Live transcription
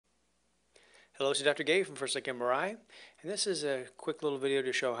Hello, this is Dr. Gay from First Link MRI, and this is a quick little video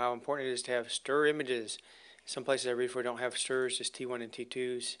to show how important it is to have stir images. Some places I read for don't have stirs, just T1 and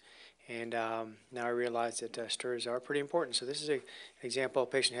T2s, and now I realize that stirs are pretty important. So this is an example. A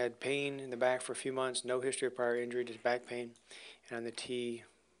patient had pain in the back for a few months, no history of prior injury, just back pain, and on the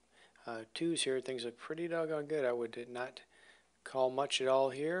T2s here, things look pretty doggone good. I would not call much at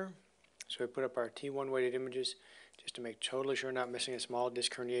all here. So we put up our T1 weighted images just to make totally sure not missing a small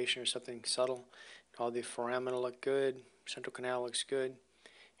disc herniation or something subtle. All the foramina look good, central canal looks good,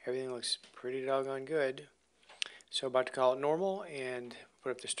 everything looks pretty doggone good. So about to call it normal and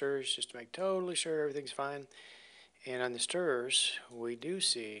put up the stirs just to make totally sure everything's fine. And on the stirs, we do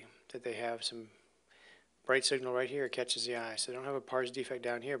see that they have some bright signal right here, catches the eye. So they don't have a pars defect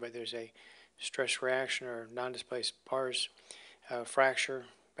down here, but there's a stress reaction or non-displaced pars fracture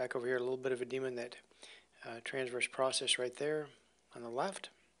back over here, a little bit of edema in that transverse process right there on the left.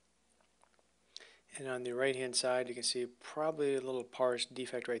 And on the right hand side you can see probably a little pars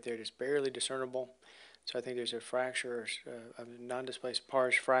defect right there, just barely discernible. So I think there's a fracture, a non-displaced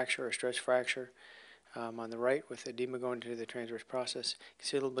pars fracture or stress fracture on the right with edema going into the transverse process. You can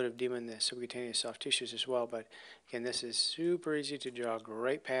see a little bit of edema in the subcutaneous soft tissues as well, but again, this is super easy to jog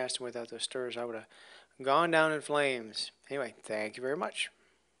right past, and without those stirs I would have gone down in flames. Anyway, thank you very much.